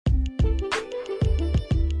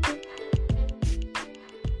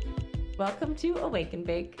Welcome to Awake and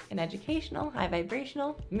Bake, an educational, high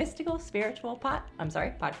vibrational, mystical, spiritual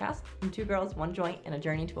podcast from two girls, one joint, and a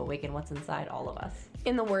journey to awaken what's inside all of us.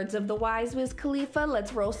 In the words of the wise Wiz Khalifa,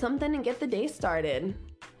 let's roll something and get the day started.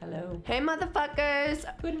 Hello. Hey, motherfuckers.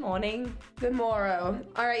 Good morning. Good morrow.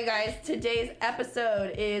 All right, you guys, today's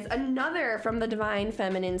episode is another from the Divine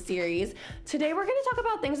Feminine series. Today, we're going to talk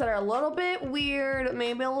about things that are a little bit weird,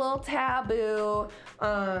 maybe a little taboo.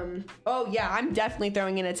 Oh, yeah, I'm definitely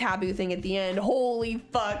throwing in a taboo thing at the end. Holy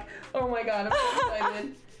fuck. Oh, my God, I'm so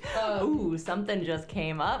excited. Ooh, something just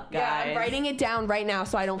came up, guys. Yeah, I'm writing it down right now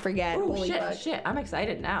so I don't forget. Ooh, Holy fuck. shit. I'm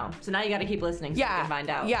excited now. So now you got to keep listening so you can find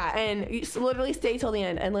out. Yeah, and you literally stay till the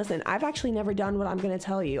end. And listen, I've actually never done what I'm going to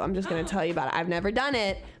tell you. I'm just going to tell you about it. I've never done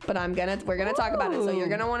it, but we're going to talk about it. So you're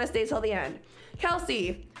going to want to stay till the end.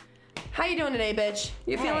 Kelsey, how you doing today, bitch?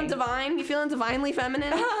 You feeling divine? You feeling divinely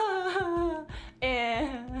feminine?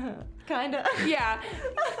 Kinda. Yeah.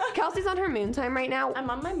 Kelsey's on her moon time right now. I'm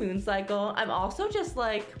on my moon cycle. I'm also just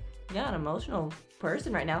like, an emotional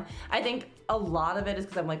person right now. I think a lot of it is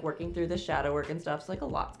because I'm like working through the shadow work and stuff. So like a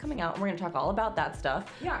lot's coming out and we're gonna talk all about that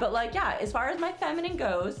stuff. Yeah. But like, as far as my feminine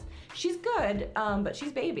goes, she's good, but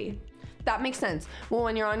she's baby. That makes sense. Well,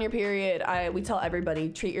 when you're on your period, we tell everybody,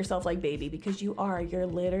 treat yourself like baby because you're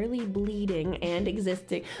literally bleeding and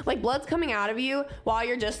existing. Like blood's coming out of you while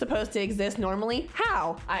you're just supposed to exist normally.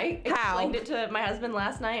 How? I explained it to my husband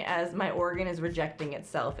last night as my organ is rejecting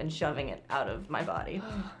itself and shoving it out of my body.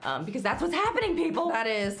 Because that's what's happening, people. That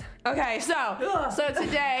is. Okay, so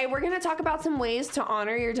today we're going to talk about some ways to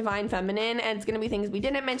honor your divine feminine, and it's going to be things we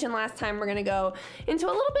didn't mention last time. We're going to go into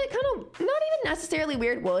a little bit kind of not even necessarily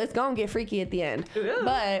weird. Well, it's going to get freaky at the end. Ooh.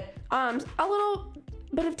 But a little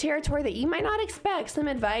bit of territory that you might not expect, some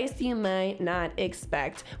advice you might not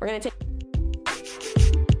expect. We're going to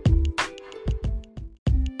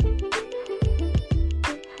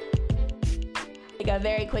take a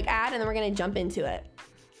very quick ad and then we're going to jump into it.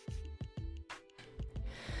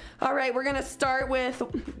 All right, we're gonna start with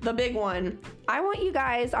the big one. I want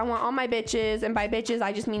all my bitches, and by bitches,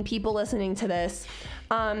 I just mean people listening to this,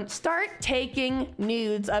 start taking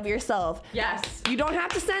nudes of yourself. Yes. You don't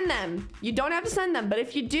have to send them. But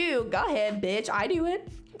if you do, go ahead, bitch. I do it.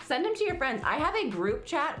 Send them to your friends. I have a group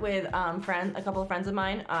chat with a couple of friends of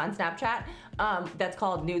mine on Snapchat that's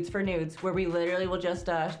called Nudes for Nudes, where we literally will just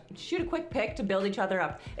shoot a quick pic to build each other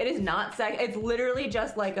up. It is not sex. It's literally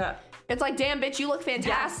just like it's like, damn, bitch, you look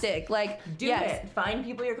fantastic. Yes. Like, do it. Find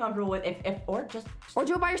people you're comfortable with, or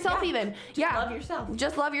do it by yourself, even. Just love yourself.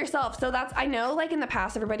 Just love yourself. So I know, like in the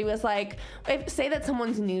past, everybody was like, say that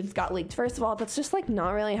someone's nudes got leaked. First of all, that's just like not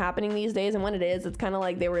really happening these days. And when it is, it's kind of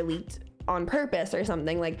like they were leaked on purpose or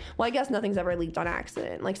something. Like, well, I guess nothing's ever leaked on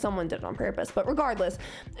accident. Like someone did it on purpose. But regardless,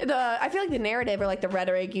 I feel like the narrative or like the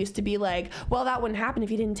rhetoric used to be like, well, that wouldn't happen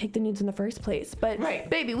if you didn't take the nudes in the first place. But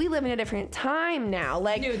baby, we live in a different time now.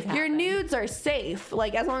 Like your nudes are safe.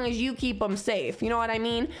 Like as long as you keep them safe. You know what I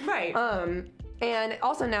mean? Right. And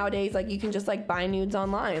also nowadays, like you can just like buy nudes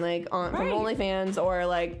online, like from OnlyFans or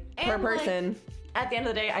like per person. Like, at the end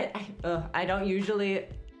of the day, I don't usually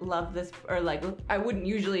love this, or like I wouldn't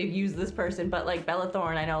usually use this person, but like Bella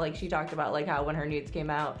Thorne, I know like she talked about like how when her nudes came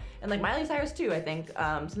out, and like Miley Cyrus too, I think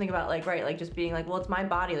something about like just being like, well, it's my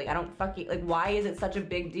body, like I don't fucking, like why is it such a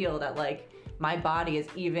big deal that like my body is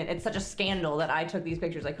even, it's such a scandal that I took these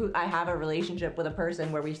pictures, like I have a relationship with a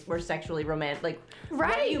person where we're sexually romantic, like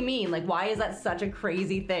what do you mean, like why is that such a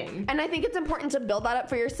crazy thing? And I think it's important to build that up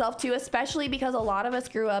for yourself too, especially because a lot of us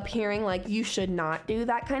grew up hearing like you should not do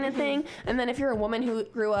that kind of thing, and then if you're a woman who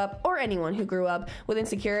grew up, or anyone who grew up with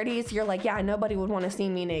insecurities, you're like, yeah, nobody would want to see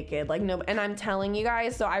me naked, like no. And I'm telling you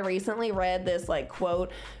guys, so I recently read this like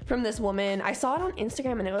quote from this woman. I saw it on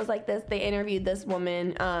Instagram and it was like this, they interviewed this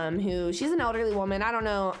woman who, she's an elderly woman. I don't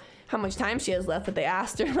know how much time she has left, but they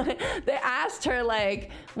asked her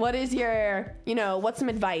like, what is your, what's some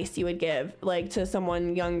advice you would give like to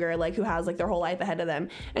someone younger, like who has like their whole life ahead of them?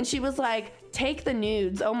 And she was like, take the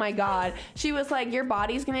nudes. Oh my God. She was like, your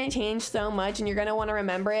body's gonna change so much and you're gonna want to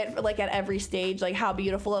remember it like at every stage, like how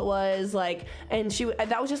beautiful it was, like. And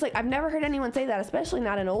that was just like, I've never heard anyone say that, especially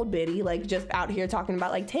not an old biddy, like just out here talking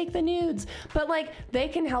about like take the nudes, but like they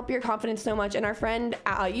can help your confidence so much. And our friend,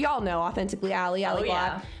 you all know Authentically Allie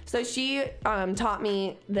Glad. So she taught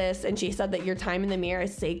me this, and she said that your time in the mirror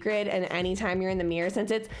is sacred, and anytime you're in the mirror,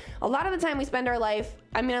 since it's a lot of the time we spend our life,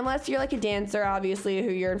 I mean, unless you're like a dancer, obviously,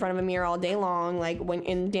 who you're in front of a mirror all day long, like when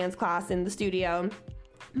in dance class in the studio.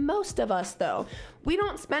 Most of us, though, we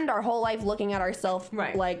don't spend our whole life looking at ourselves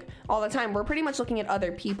Right. like all the time. We're pretty much looking at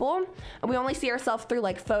other people, and we only see ourselves through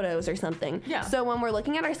like photos or something. Yeah. So when we're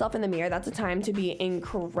looking at ourselves in the mirror, that's a time to be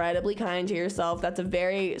incredibly kind to yourself. That's a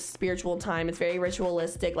very spiritual time. It's very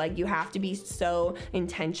ritualistic. Like, you have to be so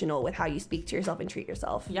intentional with how you speak to yourself and treat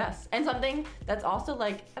yourself. Yes, and something that's also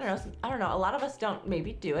like, I don't know. A lot of us don't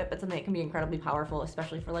maybe do it, but something that can be incredibly powerful,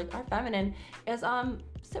 especially for like our feminine, is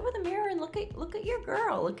sit with a mirror and look at your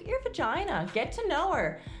girl, look at your vagina, get to know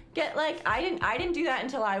her. Get like I didn't do that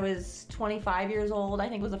until I was 25 years old. I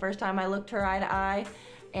think was the first time I looked her eye to eye.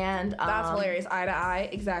 And That's hilarious. Eye to eye,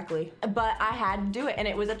 exactly. But I had to do it, and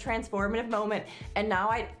it was a transformative moment. And now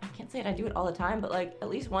I can't say I do it all the time, but like at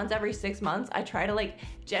least once every 6 months, I try to like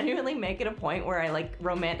genuinely make it a point where I like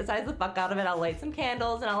romanticize the fuck out of it. I'll light some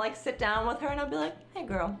candles and I'll like sit down with her and I'll be like, hey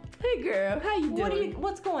girl, How you doing?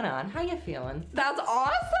 what's going on? How you feeling? That's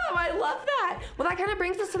awesome. I love that. Well, that kind of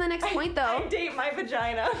brings us to the next point, though. I date my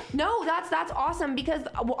vagina. No, that's awesome, because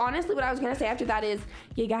honestly, what I was gonna say after that is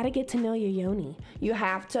you gotta get to know your yoni. You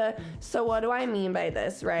have to. So what do I mean by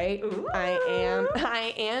this, right? Ooh.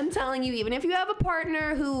 I am telling you, even if you have a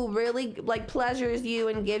partner who really like pleasures you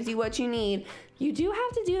and gives you what you need, you do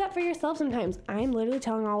have to do that for yourself sometimes. I'm literally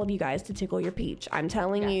telling all of you guys to tickle your peach. I'm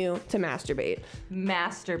telling you to masturbate.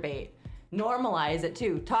 Masturbate. Normalize it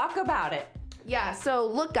too. Talk about it. Yeah, so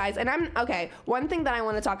look, guys, and one thing that I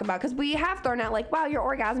want to talk about, because we have thrown out like, wow, your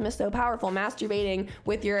orgasm is so powerful. Masturbating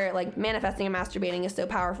with your, like, manifesting and masturbating is so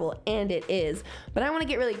powerful, and it is. But I want to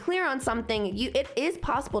get really clear on something. It is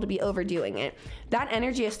possible to be overdoing it. That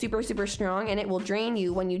energy is super, super strong, and it will drain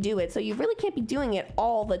you when you do it. So you really can't be doing it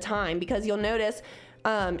all the time, because you'll notice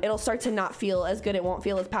it'll start to not feel as good. It won't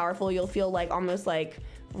feel as powerful. You'll feel like almost like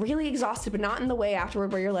really exhausted, but not in the way afterward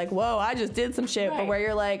where you're like, whoa, I just did some shit, but where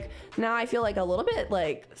you're like, now I feel like a little bit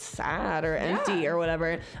like sad or empty or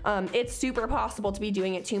whatever. It's super possible to be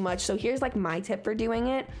doing it too much. So here's like my tip for doing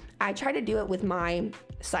it. I try to do it with my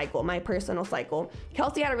cycle, my personal cycle.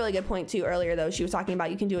 Kelsey had a really good point too earlier, though. She was talking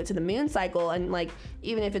about you can do it to the moon cycle, and like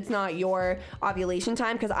even if it's not your ovulation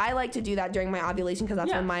time, because I like to do that during my ovulation, because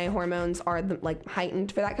that's when my hormones are like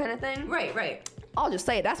heightened for that kind of thing. Right. I'll just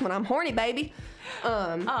say it, that's when I'm horny, baby.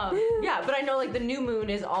 Yeah, but I know like the new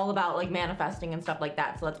moon is all about like manifesting and stuff like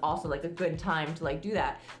that, so that's also like a good time to like do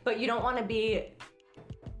that. But you don't want to be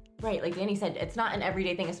right, like Danny said, it's not an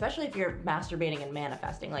everyday thing, especially if you're masturbating and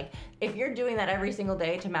manifesting. Like if you're doing that every single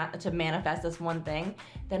day to manifest this one thing,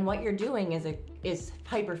 then what you're doing is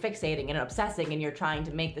hyper fixating and obsessing, and you're trying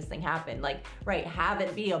to make this thing happen. Like, right, have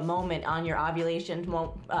it be a moment on your ovulation,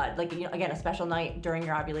 like, you know, again, a special night during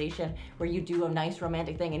your ovulation where you do a nice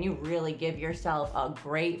romantic thing and you really give yourself a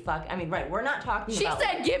great fuck. I mean, right, we're not talking about. She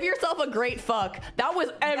said, give yourself a great fuck. That was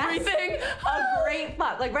everything. A great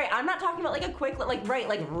fuck. Like, right, I'm not talking about like a quick, like, right,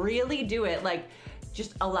 like really do it. Like,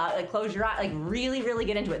 just allow, like, close your eye, like really, really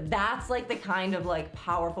get into it. That's like the kind of like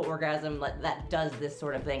powerful orgasm that does this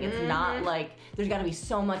sort of thing. It's not like there's got to be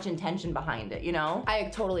so much intention behind it, you know? I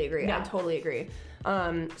totally agree. Yeah. I totally agree.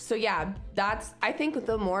 So yeah, I think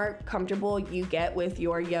the more comfortable you get with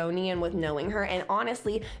your yoni and with knowing her, and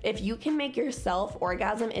honestly, if you can make yourself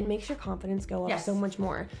orgasm, it makes your confidence go up so much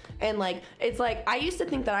more. And like, it's like, I used to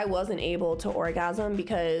think that I wasn't able to orgasm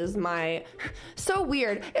because so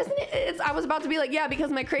weird, isn't it? I was about to be like, yeah,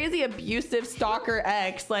 because my crazy abusive stalker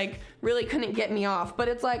ex, like, really couldn't get me off. But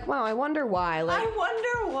it's like, wow, I wonder why. Like, I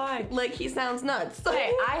wonder why. Like, he sounds nuts.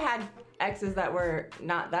 Hey, I had exes that were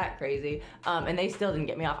not that crazy, and they still didn't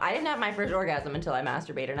get me off. I didn't have my first orgasm until I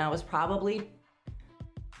masturbated, and I was probably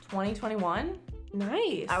 2021.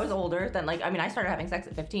 Nice. I was older than, like, I mean, I started having sex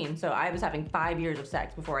at 15, so I was having 5 years of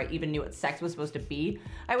sex before I even knew what sex was supposed to be.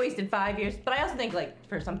 I wasted 5 years, but I also think, like,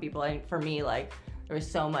 for some people, for me, like, there was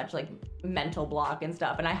so much, like, mental block and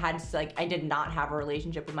stuff, and I did not have a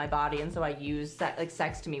relationship with my body, and so I used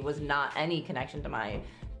sex to me was not any connection to my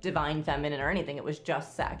divine feminine or anything. It was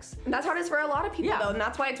just sex. And that's how it is for a lot of people, though, and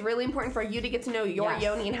that's why it's really important for you to get to know your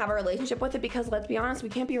yoni and have a relationship with it, because let's be honest, we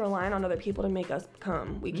can't be relying on other people to make us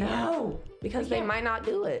come. We can't. No. Because they might not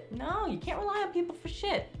do it. No, you can't rely on people for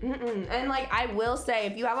shit. And like, I will say,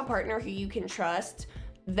 if you have a partner who you can trust,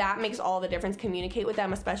 that makes all the difference. Communicate with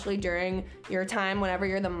them, especially during your time whenever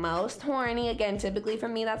you're the most horny. Again, typically for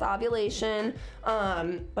me, that's ovulation.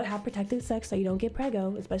 But have protected sex so you don't get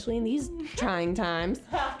preggo, especially in these trying times.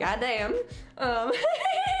 Goddamn.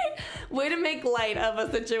 Way to make light of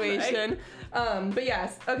a situation. Right? But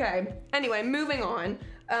yes, okay. Anyway, moving on.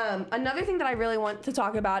 Another thing that I really want to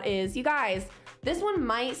talk about is, you guys, this one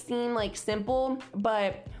might seem like simple,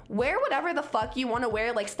 but wear whatever the fuck you want to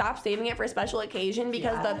wear. Like, stop saving it for a special occasion,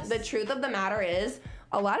 because the truth of the matter is,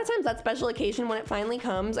 a lot of times that special occasion, when it finally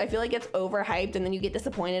comes, I feel like it's overhyped, and then you get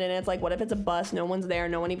disappointed, and it's like, what if it's a bust? No one's there.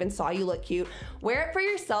 No one even saw you look cute. Wear it for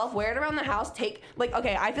yourself. Wear it around the house.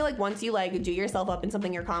 Okay, I feel like once you like do yourself up in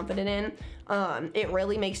something you're confident in, it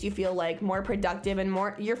really makes you feel like more productive and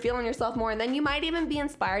more, you're feeling yourself more. And then you might even be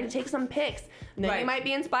inspired to take some pics. And then you might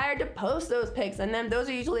be inspired to post those pics. And then those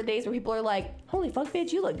are usually the days where people are like, holy fuck,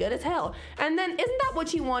 bitch, you look good as hell. And then isn't that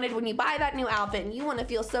what you wanted when you buy that new outfit and you want to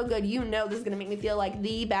feel so good? You know this is going to make me feel like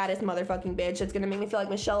the baddest motherfucking bitch. It's going to make me feel like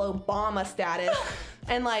Michelle Obama status.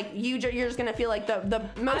 And like you're just going to feel like the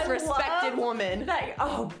most respected woman.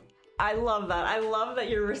 I love that. I love that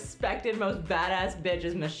your respected, most badass bitch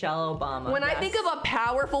is Michelle Obama. When I think of a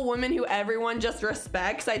powerful woman who everyone just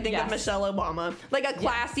respects, I think of Michelle Obama. Like a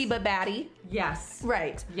classy but baddie. Yes.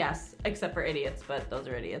 Right. Yes. Except for idiots, but those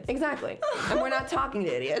are idiots. Exactly. And we're not talking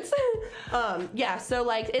to idiots. So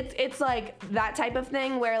like it's like that type of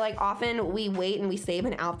thing where like often we wait and we save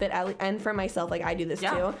an outfit, and for myself, like I do this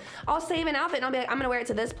too. I'll save an outfit and I'll be like, I'm gonna wear it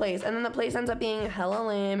to this place, and then the place ends up being hella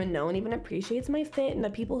lame and no one even appreciates my fit, and the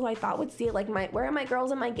people who I thought would see it, like where are my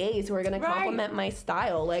girls and my gays who are gonna compliment my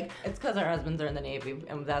style? Like it's because our husbands are in the Navy,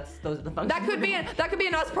 and those are the functions. That could be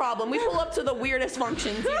an us problem. We pull up to the weirdest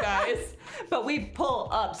functions, you guys. But we pull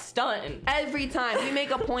up stunting. Every time. We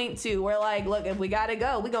make a point to. We're like, look, if we gotta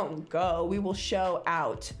go, we gonna go. We will show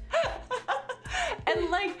out. And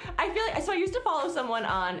like, I feel like, so I used to follow someone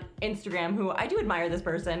on Instagram who I do admire this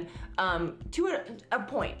person to a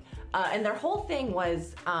point. And their whole thing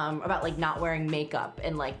was about like not wearing makeup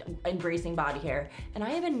and like embracing body hair. And I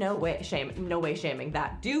am in no way shaming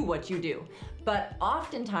that. Do what you do. But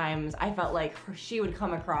oftentimes I felt like she would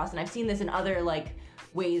come across, and I've seen this in other like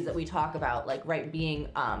ways that we talk about, like being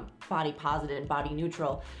body positive and body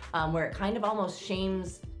neutral, where it kind of almost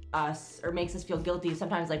shames us or makes us feel guilty.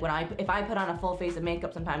 Sometimes like if I put on a full face of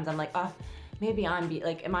makeup, sometimes I'm like, maybe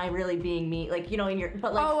am I really being me? Like,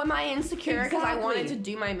 but like, am I insecure because I wanted to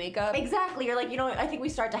do my makeup? Exactly. Or like, I think we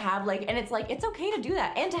start to have like, and it's like, it's okay to do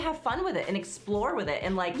that and to have fun with it and explore with it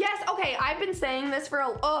and like. Yes. Okay. I've been saying this for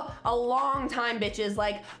a long time, bitches.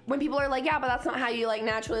 Like when people are like, yeah, but that's not how you like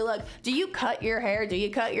naturally look. Do you cut your hair? Do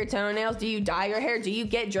you cut your toenails? Do you dye your hair? Do you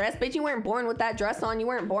get dressed? Bitch, you weren't born with that dress on. You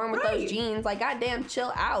weren't born with those jeans. Like, goddamn,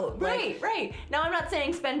 chill out. Right. Now I'm not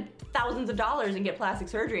saying spend thousands of dollars and get plastic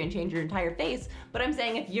surgery and change your entire face. But I'm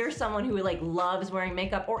saying if you're someone who like loves wearing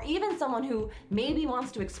makeup, or even someone who maybe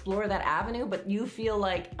wants to explore that avenue, but you feel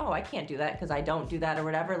like, I can't do that because I don't do that or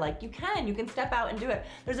whatever, like you can step out and do it.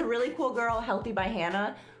 There's a really cool girl, Healthy by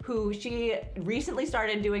Hannah, who she recently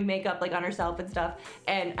started doing makeup like on herself and stuff.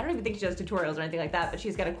 And I don't even think she does tutorials or anything like that, but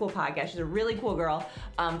she's got a cool podcast. She's a really cool girl.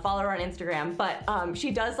 Follow her on Instagram. But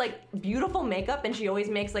she does like beautiful makeup, and she always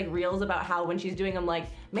makes like reels about how when she's doing them, like,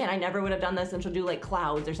 man, I never would have done this, and she'll do like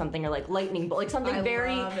clouds or something, or like lightning bolt, like something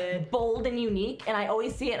very bold and unique. And I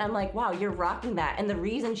always see it and I'm like, wow, you're rocking that. And the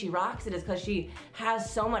reason she rocks it is because she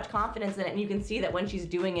has so much confidence in it, and you can see that when she's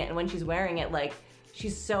doing it and when she's wearing it, like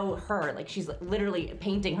she's so her, like she's literally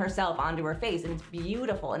painting herself onto her face, and it's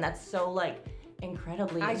beautiful. And that's so like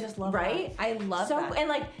incredibly, I just love right? that. I love that. And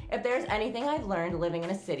like, if there's anything I've learned living in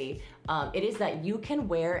a city, it is that you can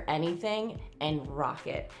wear anything and rock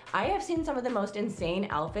it. I have seen some of the most insane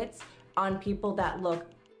outfits on people that look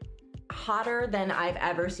hotter than I've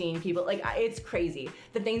ever seen people. Like, it's crazy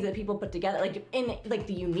the things that people put together, like in like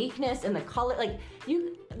the uniqueness and the color, like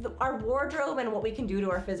our wardrobe and what we can do to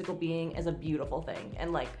our physical being is a beautiful thing.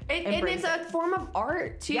 And like, and it's a form of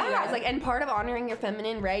art too, guys. Like, and part of honoring your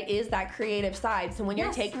feminine, right, is that creative side. So when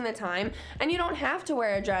you're taking the time, and you don't have to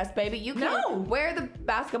wear a dress, baby, you can wear the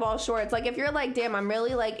basketball shorts. Like if you're like, damn, I'm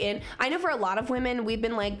really like I know for a lot of women, we've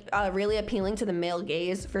been like really appealing to the male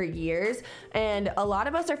gaze for years, and a lot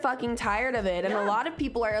of us are fucking tired of it. And a lot of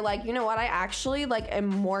people are like, you know what, I actually like am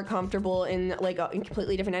more comfortable in like a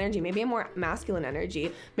completely different energy, maybe a more masculine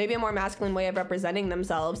energy, maybe a more masculine way of representing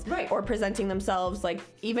themselves, or presenting themselves, like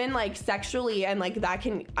even like sexually. And like that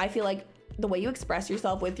can, I feel like the way you express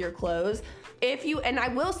yourself with your clothes, and I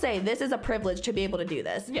will say this is a privilege to be able to do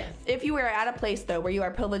this. Yes. If you are at a place though where you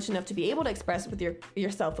are privileged enough to be able to express with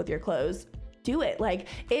yourself with your clothes, do it. Like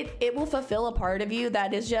it will fulfill a part of you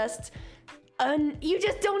that is just you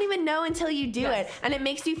just don't even know until you do it. And it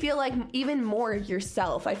makes you feel like even more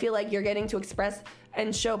yourself. I feel like you're getting to express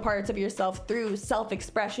and show parts of yourself through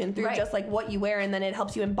self-expression, through just like what you wear, and then it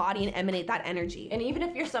helps you embody and emanate that energy. And even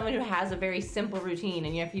if you're someone who has a very simple routine,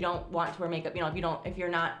 and if you don't want to wear makeup, if you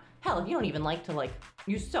don't even like to like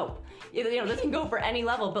use soap, this can go for any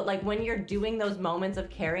level. But like when you're doing those moments of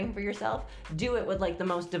caring for yourself, do it with like the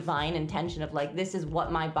most divine intention of like, this is what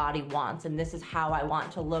my body wants, and this is how I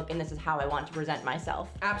want to look, and this is how I want to present myself.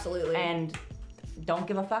 Absolutely. And don't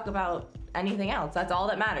give a fuck about anything else. That's all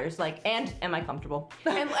that matters. Like, and am I comfortable?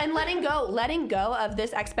 and letting go of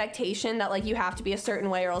this expectation that like you have to be a certain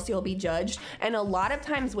way or else you'll be judged. And a lot of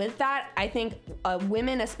times with that, I think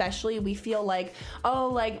women especially, we feel like, oh,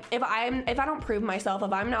 like if I don't prove myself,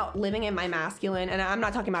 if I'm not living in my masculine, and I'm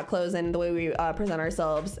not talking about clothes and the way we present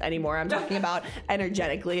ourselves anymore, I'm talking about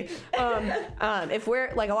energetically. If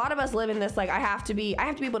we're like, a lot of us live in this like I have to be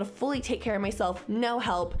able to fully take care of myself, no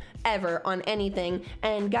help ever on anything.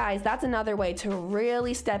 And guys, that's another way to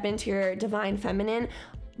really step into your divine feminine.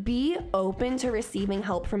 Be open to receiving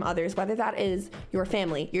help from others, whether that is your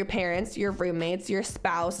family, your parents, your roommates, your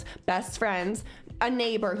spouse, best friends, a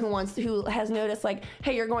neighbor who has noticed like,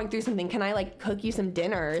 hey, you're going through something. Can I like cook you some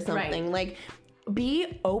dinner or something? Right. Like,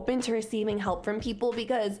 be open to receiving help from people,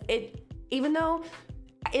 because even though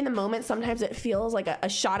in the moment sometimes it feels like a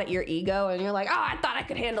shot at your ego and you're like, oh, I thought I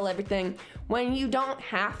could handle everything. When you don't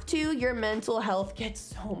have to, your mental health gets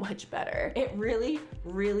so much better. It really,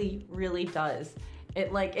 really, really does.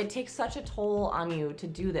 It takes such a toll on you to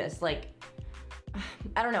do this. Like,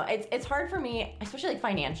 I don't know. It's hard for me, especially like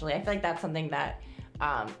financially. I feel like that's something that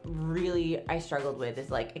really I struggled with,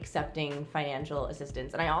 is like accepting financial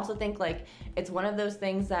assistance. And I also think like it's one of those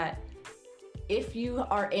things that if you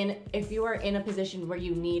are in a position where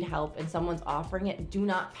you need help and someone's offering it, do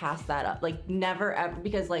not pass that up. Like, never ever,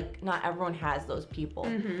 because like not everyone has those people.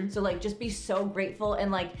 Mm-hmm. So like just be so grateful, and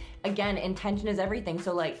like again, intention is everything.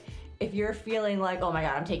 So like if you're feeling like, oh my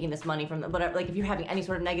God, I'm taking this money from them, whatever, like if you're having any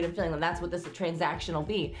sort of negative feeling, then that's what this transaction will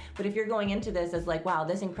be. But if you're going into this as like, wow,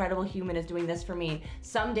 this incredible human is doing this for me,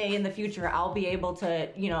 someday in the future, I'll be able to,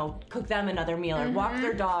 you know, cook them another meal or walk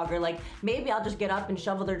their dog, or like maybe I'll just get up and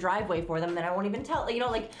shovel their driveway for them, and then I won't even tell, you know,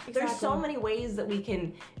 like there's so many ways that we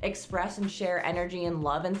can express and share energy and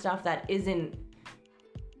love and stuff that isn't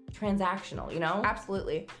transactional, you know?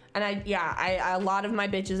 Absolutely. And I a lot of my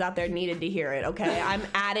bitches out there needed to hear it, okay? I'm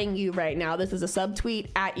adding you right now. This is a subtweet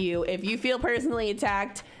at you. If you feel personally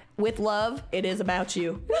attacked, with love, it is about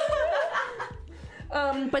you.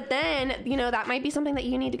 But then, you know, that might be something that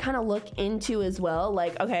you need to kind of look into as well.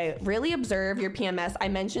 Like, okay, really observe your PMS. I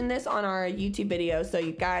mentioned this on our YouTube video, so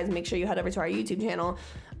you guys make sure you head over to our YouTube channel.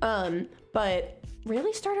 But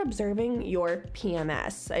really start observing your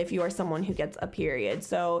PMS if you are someone who gets a period.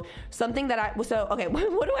 So something that okay,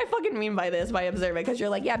 what do I fucking mean by this, by observe it? Because you're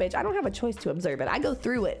like, yeah, bitch, I don't have a choice to observe it. I go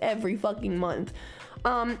through it every fucking month.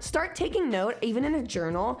 Start taking note, even in a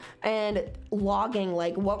journal, and logging,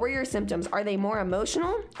 like, what were your symptoms? Are they more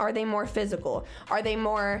emotional? Are they more physical? Are they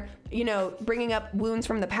more, you know, bringing up wounds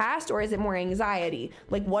from the past, or is it more anxiety?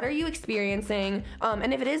 Like, what are you experiencing?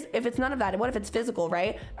 And if it's none of that, what if it's physical,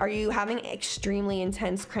 right? Are you having extremely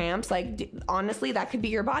intense cramps? Like, honestly, that could be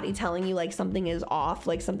your body telling you, like, something is off.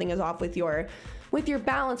 Like, something is off with your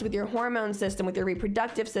balance, with your hormone system, with your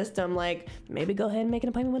reproductive system. Like, maybe go ahead and make an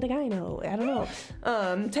appointment with a gyno. I don't know.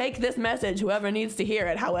 Take this message, whoever needs to hear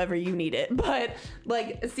it, however you need it. But,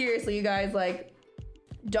 like, seriously, you guys, like,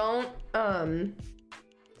 don't,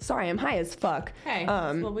 sorry, I'm high as fuck. Hey,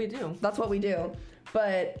 that's what we do. That's what we do.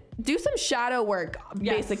 But do some shadow work,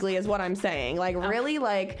 basically, is what I'm saying. Like,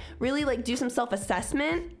 really do some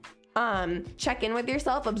self-assessment. Check in with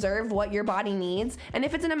yourself, observe what your body needs. And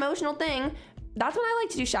if it's an emotional thing, that's when I like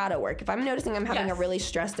to do shadow work. If I'm noticing I'm having a really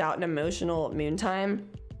stressed out and emotional moon time,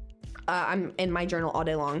 I'm in my journal all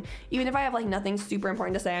day long. Even if I have like nothing super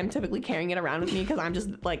important to say, I'm typically carrying it around with me because I'm just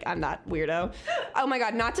like, I'm that weirdo. Oh my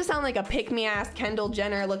God, not to sound like a pick-me-ass Kendall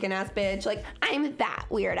Jenner looking ass bitch. Like, I'm that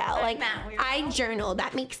weirdo. Like, I journal.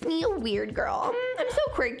 That makes me a weird girl. I'm so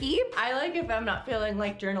quirky. I like if I'm not feeling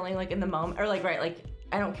like journaling like in the moment, or like, right, like,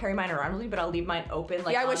 I don't carry mine around with me, but I'll leave mine open.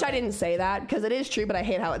 Like, yeah, I wish I didn't say that, because it is true, but I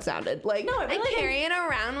hate how it sounded. Like, no, I carry it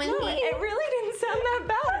around with me. It really didn't sound that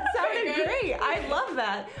bad. It sounded great. I love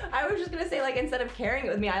that. I was just gonna say, like, instead of carrying it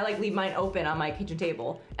with me, I like leave mine open on my kitchen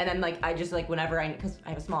table, and then like I just like whenever because I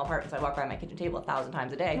have a small apartment, so I walk by my kitchen table 1,000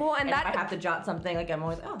 times a day. Well, and that if I have to jot something, like I'm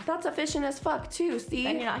always that's efficient as fuck too. See,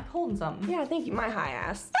 and you're not holding something. Yeah, thank you. My high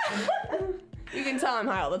ass. You can tell I'm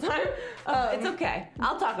high all the time. It's okay.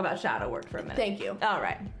 I'll talk about shadow work for a minute. Thank you. All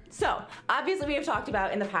right. So, obviously we have talked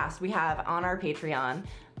about in the past, we have on our Patreon,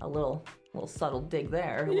 a little subtle dig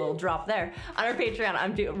there, a little drop there. On our Patreon,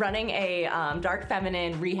 I'm running a dark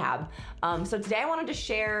feminine rehab. So today I wanted to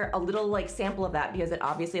share a little like sample of that because it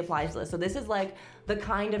obviously applies to this. So this is like the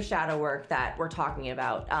kind of shadow work that we're talking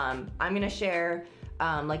about. I'm gonna share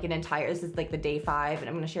like an entire, this is like the day 5, and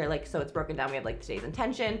I'm gonna share like, so it's broken down. We have like today's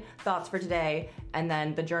intention, thoughts for today, and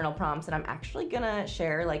then the journal prompts, and I'm actually gonna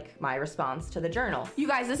share like my response to the journal. You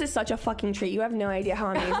guys, this is such a fucking treat. You have no idea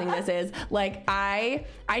how amazing this is. Like, I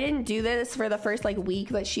didn't do this for the first like week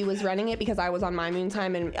that she was running it because I was on my moon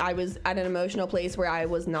time and I was at an emotional place where I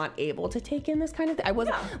was not able to take in this kind of thing. I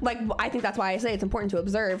wasn't like, I think that's why I say it's important to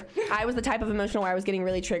observe. I was the type of emotional where I was getting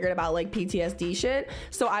really triggered about like PTSD shit.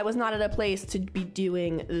 So I was not at a place to be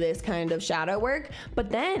doing this kind of shadow work. But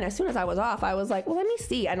then as soon as I was off, I was like, well, let me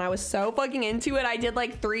see. And I was so fucking into it. I did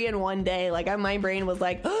like 3 in one day. Like my brain was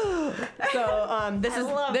like, so this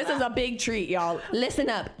is a big treat, y'all. Listen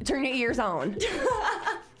up, turn your ears on.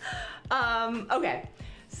 Okay,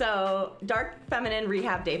 so Dark Feminine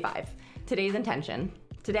Rehab Day 5. Today's intention.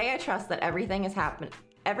 Today I trust that everything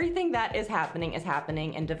that is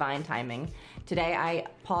happening in divine timing. Today I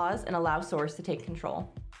pause and allow Source to take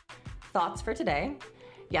control. Thoughts for today.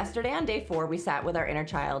 Yesterday on day 4, we sat with our inner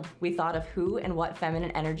child. We thought of who and what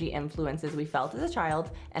feminine energy influences we felt as a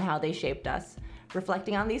child and how they shaped us.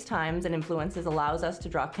 Reflecting on these times and influences allows us to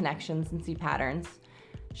draw connections and see patterns.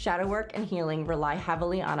 Shadow work and healing rely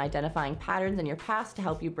heavily on identifying patterns in your past to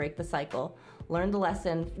help you break the cycle, learn the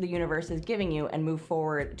lesson the universe is giving you, and move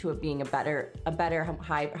forward to it being a better,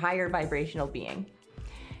 higher vibrational being.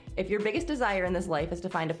 If your biggest desire in this life is to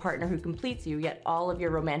find a partner who completes you, yet all of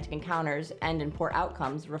your romantic encounters end in poor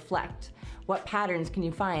outcomes, reflect. What patterns can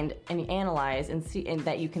you find and analyze and see, and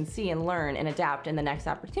that you can see and learn and adapt in the next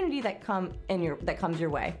opportunity that comes your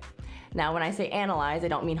way? Now, when I say analyze, I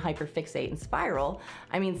don't mean hyperfixate and spiral.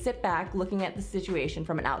 I mean sit back, looking at the situation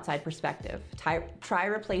from an outside perspective. Try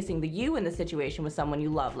replacing the you in the situation with someone you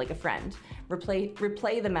love, like a friend.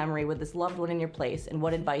 Replay the memory with this loved one in your place, and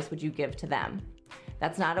what advice would you give to them?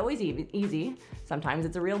 That's not always easy. Sometimes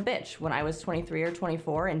it's a real bitch. When I was 23 or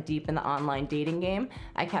 24 and deep in the online dating game,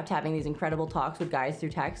 I kept having these incredible talks with guys through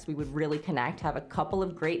text. We would really connect, have a couple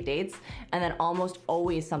of great dates, and then almost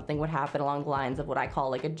always something would happen along the lines of what I call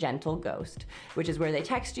like a gentle ghost, which is where they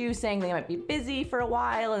text you saying they might be busy for a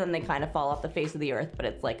while and then they kind of fall off the face of the earth, but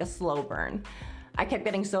it's like a slow burn. I kept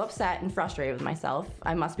getting so upset and frustrated with myself.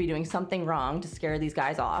 I must be doing something wrong to scare these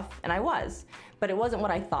guys off, and I was. But it wasn't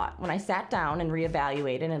what I thought. When I sat down and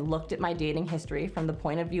reevaluated and looked at my dating history from the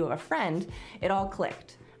point of view of a friend, it all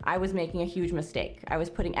clicked. I was making a huge mistake. I was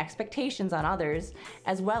putting expectations on others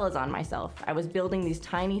as well as on myself. I was building these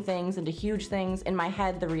tiny things into huge things. In my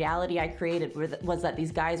head, the reality I created was that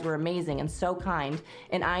these guys were amazing and so kind,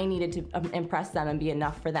 and I needed to impress them and be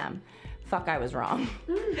enough for them. Fuck, I was wrong.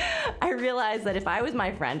 I realized that if I was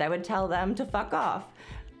my friend, I would tell them to fuck off.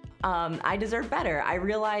 I deserve better. I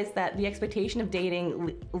realized that the expectation of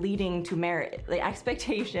dating leading to marriage, oh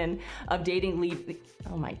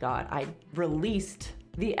my God, I released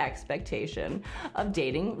the expectation of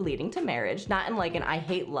dating leading to marriage, not in like an I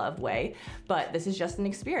hate love way, but this is just an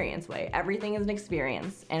experience way. Everything is an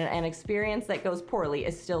experience, and an experience that goes poorly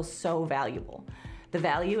is still so valuable. The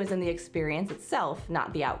value is in the experience itself,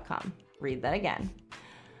 not the outcome. Read that again.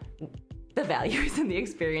 The value is in the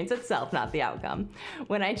experience itself, not the outcome.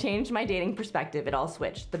 When I changed my dating perspective, it all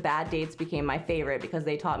switched. The bad dates became my favorite because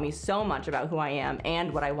they taught me so much about who I am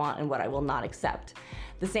and what I want and what I will not accept.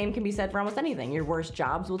 The same can be said for almost anything. Your worst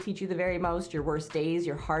jobs will teach you the very most, your worst days,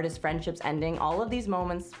 your hardest friendships ending. All of these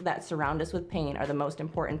moments that surround us with pain are the most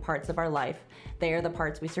important parts of our life. They are the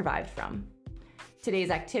parts we survived from.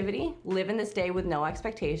 Today's activity, live in this day with no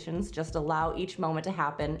expectations, just allow each moment to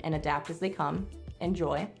happen and adapt as they come.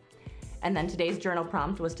 Enjoy. And then today's journal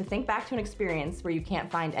prompt was to think back to an experience where you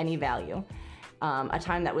can't find any value, a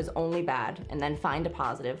time that was only bad, and then find a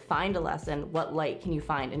positive, find a lesson. What light can you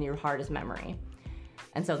find in your hardest memory?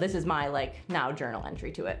 And so this is my now journal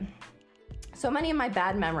entry to it. So many of my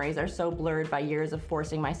bad memories are so blurred by years of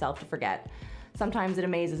forcing myself to forget. Sometimes it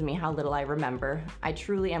amazes me how little I remember. I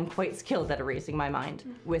truly am quite skilled at erasing my mind.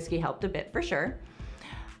 Whiskey helped a bit for sure.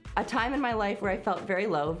 A time in my life where I felt very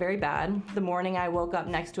low, very bad. The morning I woke up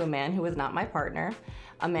next to a man who was not my partner,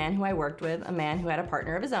 a man who I worked with, a man who had a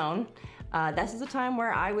partner of his own. This is a time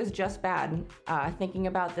where I was just bad. Thinking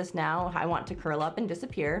about this now, I want to curl up and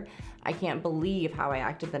disappear. I can't believe how I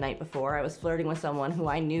acted the night before. I was flirting with someone who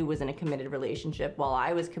I knew was in a committed relationship while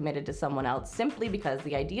I was committed to someone else simply because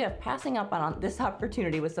the idea of passing up on this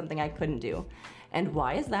opportunity was something I couldn't do. And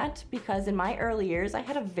why is that? Because in my early years, I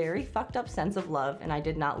had a very fucked up sense of love and I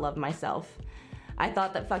did not love myself. I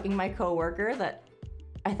thought that fucking my coworker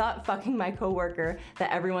I thought fucking my coworker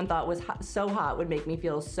that everyone thought was so hot would make me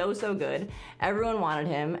feel so good. Everyone wanted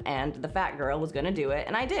him, and the fat girl was gonna do it,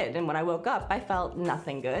 and I did. And when I woke up, I felt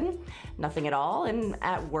nothing good, nothing at all. And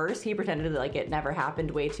at worst, he pretended like it never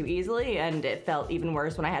happened way too easily, and it felt even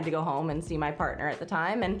worse when I had to go home and see my partner at the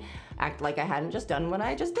time and act like I hadn't just done what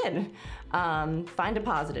I just did. Find a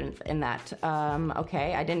positive in that.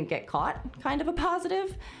 Okay, I didn't get caught, kind of a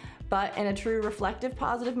positive, but in a true reflective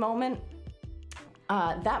positive moment,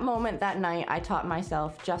 that moment, that night, I taught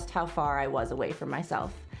myself just how far I was away from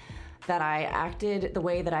myself. That I acted the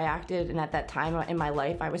way that I acted, and at that time in my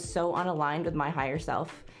life, I was so unaligned with my higher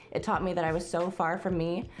self. It taught me that I was so far from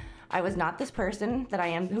me. I was not this person that I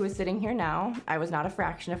am who is sitting here now. I was not a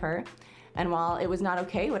fraction of her. And while it was not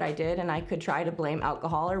okay what I did, and I could try to blame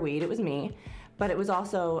alcohol or weed, it was me. But it was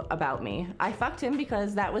also about me. I fucked him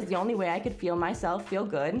because that was the only way I could feel myself feel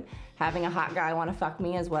good. Having a hot guy want to fuck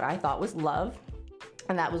me is what I thought was love.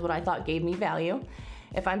 And that was what I thought gave me value.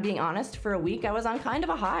 If I'm being honest, for a week I was on kind of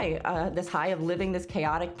a high, this high of living this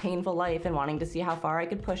chaotic, painful life and wanting to see how far I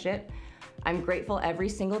could push it. I'm grateful every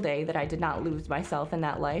single day that I did not lose myself in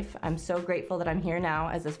that life. I'm so grateful that I'm here now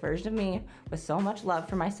as this version of me with so much love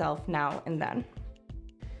for myself now and then.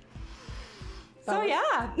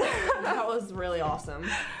 That was really awesome.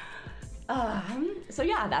 So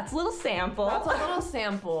yeah, that's a little sample. That's a little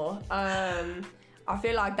sample. I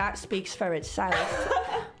feel like that speaks for itself,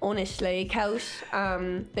 honestly. Kels,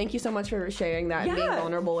 thank you so much for sharing that and being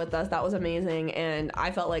vulnerable with us. That was amazing, and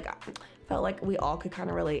I felt like we all could kind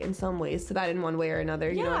of relate in some ways to that in one way or another.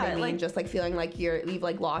 You know what I mean? Like, just like feeling like you've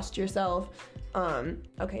like lost yourself.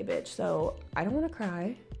 Okay, bitch. So I don't want to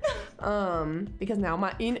cry. Because now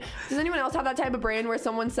does anyone else have that type of brain where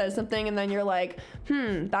someone says something and then you're like,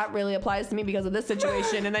 that really applies to me because of this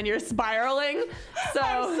situation, and then you're spiraling? So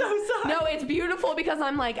I'm so sorry. No, it's beautiful because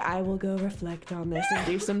I'm like, I will go reflect on this and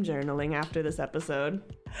do some journaling after this episode.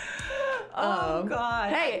 Oh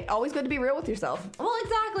God. Hey, always good to be real with yourself. Well,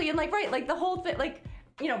 exactly. And like the whole thing, like,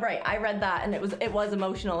 you know, right, I read that and it was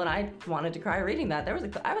emotional and I wanted to cry reading that.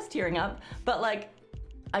 I was tearing up, but like,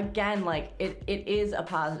 again, like it is a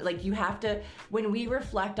positive. Like, you have to, when we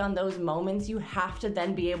reflect on those moments, you have to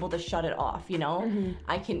then be able to shut it off, you know?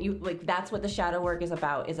 That's what the shadow work is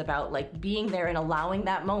about like being there and allowing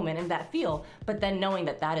that moment and that feel, but then knowing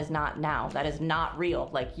that is not now, that is not real.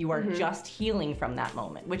 Like, you are just healing from that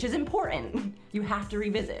moment, which is important. You have to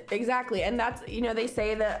revisit. Exactly. And that's, you know, they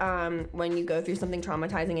say that when you go through something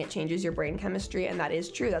traumatizing, it changes your brain chemistry, and that is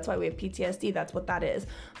true. That's why we have PTSD. That's what that is.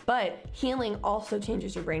 But healing also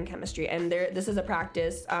changes your brain chemistry, and this is a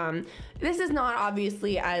practice. This is not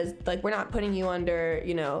obviously as, like, we're not putting you under,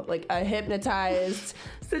 you know, like a hypnotized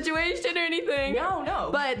situation or anything. No.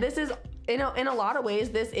 But this is, in a lot of ways,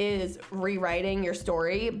 this is rewriting your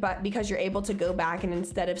story, but because you're able to go back and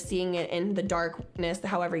instead of seeing it in the darkness,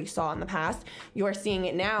 however you saw in the past, you're seeing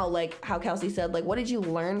it now, like how Kelsey said, like, what did you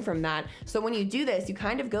learn from that? So when you do this, you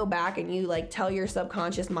kind of go back and you like tell your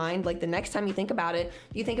subconscious mind, like, the next time you think about it,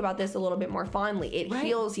 you think about this a little bit more fondly. It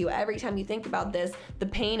heals you. Every time you think about this, the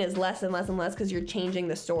pain is less and less and less because you're changing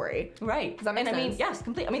the story. Right. Does that make sense? I mean, yes,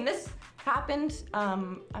 completely. I mean, this happened,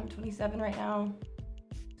 I'm 27 right now.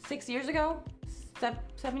 6 years ago,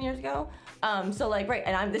 7 years ago. So like, right,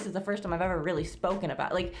 and this is the first time I've ever really spoken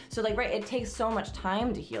about, like, so like, right, it takes so much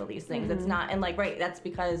time to heal these things. It's not, and like, right, that's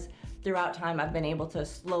because throughout time I've been able to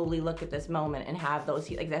slowly look at this moment and have those,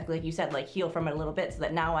 exactly like you said, like, heal from it a little bit so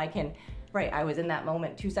that now I can, right, I was in that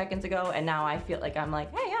moment 2 seconds ago, and now I feel like I'm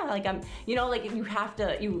like, hey, yeah, like I'm, you know, like, you have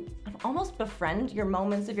to, you almost befriend your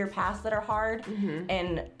moments of your past that are hard,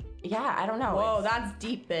 and yeah, I don't know. Whoa, that's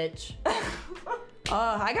deep, bitch.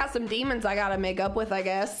 I got some demons I gotta make up with, I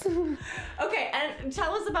guess. Okay, and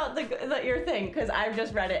tell us about your thing, because I've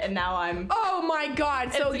just read it and now I'm... Oh my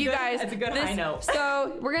God, so you guys... It's a good high note.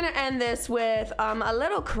 So we're gonna end this with a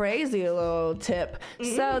little crazy little tip.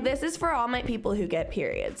 So this is for all my people who get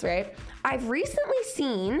periods, right? I've recently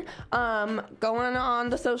seen going on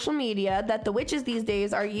the social media that the witches these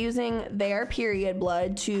days are using their period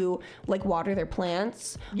blood to like water their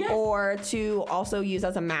plants, or to also use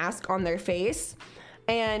as a mask on their face.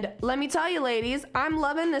 And let me tell you, ladies, I'm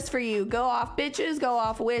loving this for you. Go off bitches, go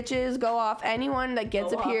off witches, go off anyone that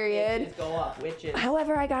gets a period. Bitches, go off witches.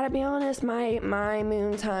 However, I gotta be honest, my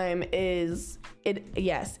moon time is...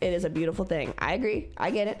 Yes, it is a beautiful thing. I agree. I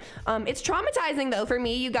get it. It's traumatizing though for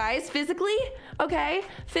me, you guys, physically, okay?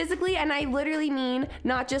 Physically, and I literally mean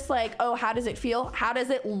not just like, oh, how does it feel? How does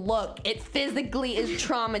it look? It physically is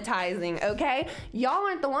traumatizing, okay? Y'all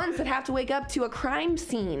aren't the ones that have to wake up to a crime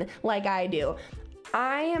scene like I do.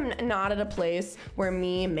 I am not at a place where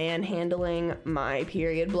me manhandling my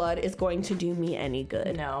period blood is going to do me any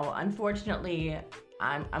good. No, unfortunately,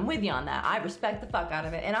 I'm with you on that. I respect the fuck out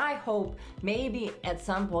of it, and I hope maybe at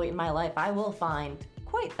some point in my life I will find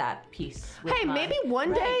quite that peace. Hey, maybe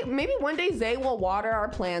one day Zay will water our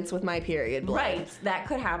plants with my period blood. Right, that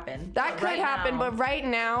could happen. That could happen, but right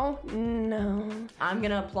now, no. I'm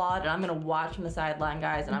gonna applaud and I'm gonna watch from the sideline,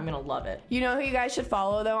 guys, and I'm gonna love it. You know who you guys should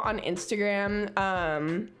follow though on Instagram?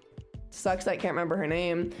 Sucks I can't remember her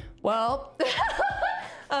name. Well,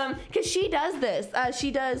 cause she does this.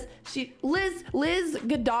 Liz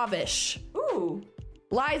Gadavish. Ooh.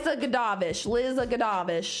 Liza Gadavish. Liza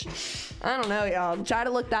Gadavish. I don't know, y'all. Try to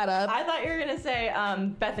look that up. I thought you were gonna say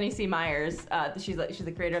Bethany C. Myers. She's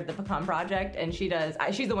the creator of the Pecan Project, and she's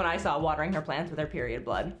the one I saw watering her plants with her period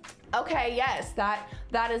blood. Okay, yes, that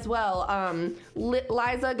as well.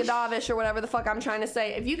 Liza Gadavish or whatever the fuck I'm trying to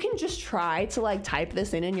say. If you can just try to like type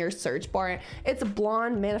this in your search bar, it's a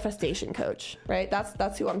blonde manifestation coach, right?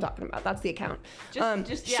 That's who I'm talking about. That's the account. She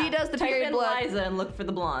does the type period in blood. Liza and look for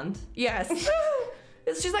the blonde. Yes.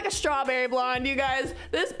 She's like a strawberry blonde, you guys.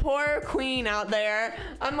 This poor queen out there.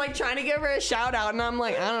 I'm like trying to give her a shout out, and I'm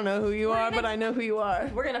like, I don't know who you are, but I know who you are.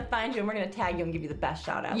 We're gonna find you and we're gonna tag you and give you the best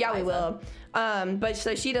shout out. Yeah, Liza. we will. But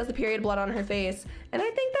so she does the period blood on her face, and I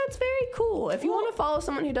think that's very cool. If you want to follow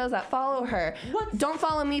someone who does that, follow her. Don't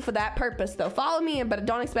follow me for that purpose, though. Follow me, but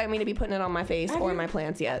don't expect me to be putting it on my face or my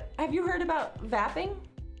plants yet. Have you heard about vapping?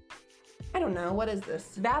 I don't know. What is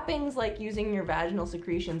this? Vapping's like using your vaginal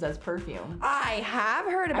secretions as perfume. I have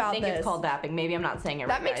heard about this. I think it's called vapping. Maybe I'm not saying it right.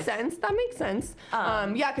 That makes sense. That makes sense.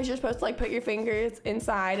 Yeah, because you're supposed to like put your fingers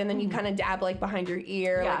inside and then you kind of dab like behind your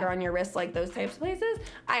ear, like or on your wrist, like those types of places.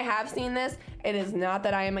 I have seen this. It is not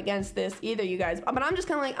that I am against this either, you guys. But I'm just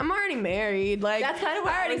kind of like, I'm already married. Like, that's kind of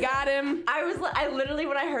what I already got him. I literally,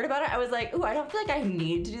 when I heard about it, I was like, ooh, I don't feel like I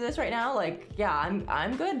need to do this right now. Like, yeah,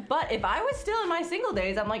 I'm good. But if I was still in my single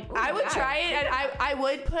days, I'm like, ooh, I would try it, and I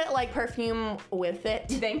would put like perfume with it.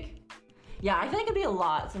 You think? Yeah, I think it'd be a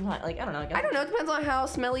lot sometimes. Like, I don't know. I don't know. It depends on how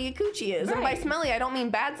smelly your coochie is. Right. And by smelly, I don't mean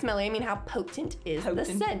bad smelly. I mean how potent is the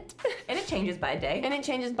scent. And it changes by day. And it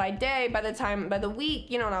changes by day, by the week.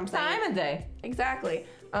 You know what I'm saying? Time of day. Exactly.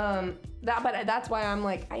 But that's why I'm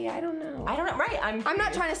like, I don't know. I don't know. Right. I'm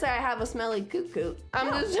not trying to say I have a smelly cuckoo. I'm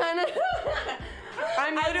just trying to.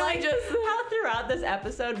 I'm literally just how throughout this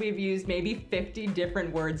episode we've used maybe 50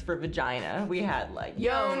 different words for vagina. We had like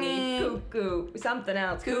yoni, cuckoo, something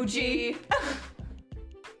else, coochie,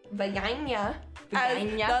 vagina.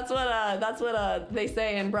 That's what they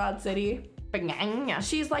say in Broad City. Vagina.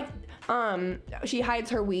 She's like, she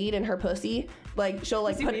hides her weed in her pussy. Like she'll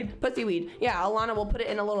like pussy weed. Yeah, Alana will put it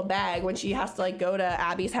in a little bag when she has to like go to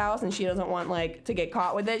Abby's house and she doesn't want like to get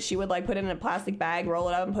caught with it. She would like put it in a plastic bag, roll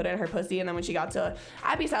it up, and put it in her pussy. And then when she got to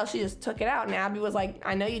Abby's house, she just took it out. And Abby was like,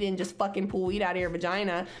 "I know you didn't just fucking pull weed out of your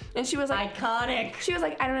vagina." And she was like, iconic. She was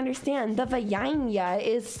like, "I don't understand. The vagina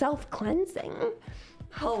is self-cleansing."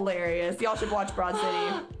 Hilarious. Y'all should watch Broad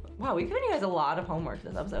City. Wow, we've given you guys a lot of homework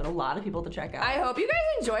this episode, a lot of people to check out. I hope you guys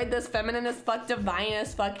enjoyed this feminine as fuck, divine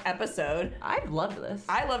as fuck episode. I loved this.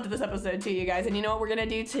 I loved this episode too, you guys. And you know what we're gonna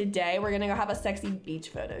do today? We're gonna go have a sexy beach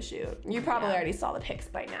photo shoot. You probably already saw the pics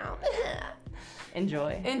by now.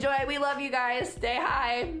 Enjoy. Enjoy. We love you guys. Stay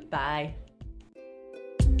high. Bye.